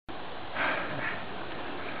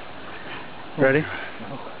Ready?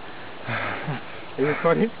 No. Are you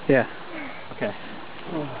recording? Yeah. Okay.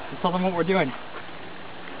 Just tell them what we're doing.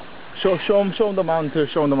 Show them the mountain too.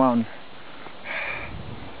 Show them the mountain.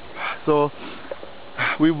 So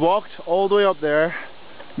we walked all the way up there,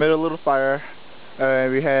 made a little fire,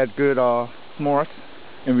 and we had good s'mores,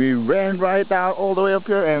 and we ran right down all the way up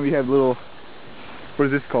here, and we have little, what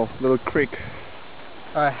is this called? Little creek.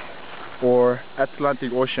 Alright. Or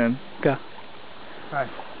Atlantic Ocean. Go. Alright.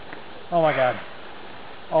 Oh my god.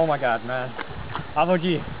 Oh my god, man.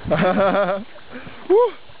 Abogi.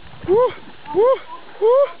 Woo! Woo! Woo!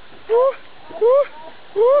 Woo! Woo! Woo!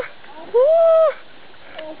 Woo! Woo!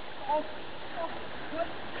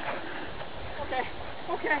 Okay.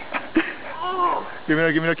 Okay. Oh. Give me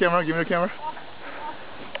the camera. Give me the camera.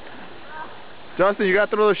 Justin, you got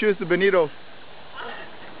to throw the shoes to Benito.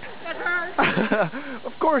 That hurts.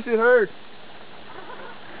 Of course it hurt.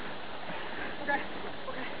 Okay.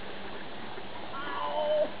 Okay.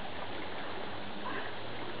 Ow.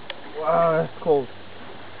 Wow, that's cold.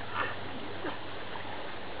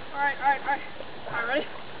 Alright, ready?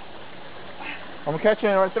 I'm catching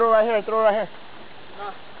it. Right, throw it right here. Throw it right here.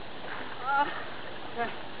 Okay.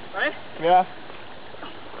 Ready? Yeah.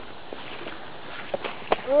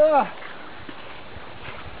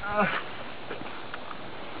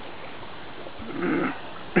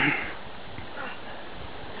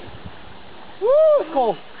 Woo, it's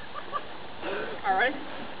cold. Alright.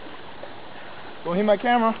 Don't hit my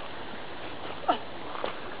camera.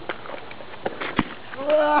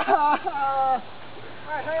 Alright,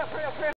 hurry up.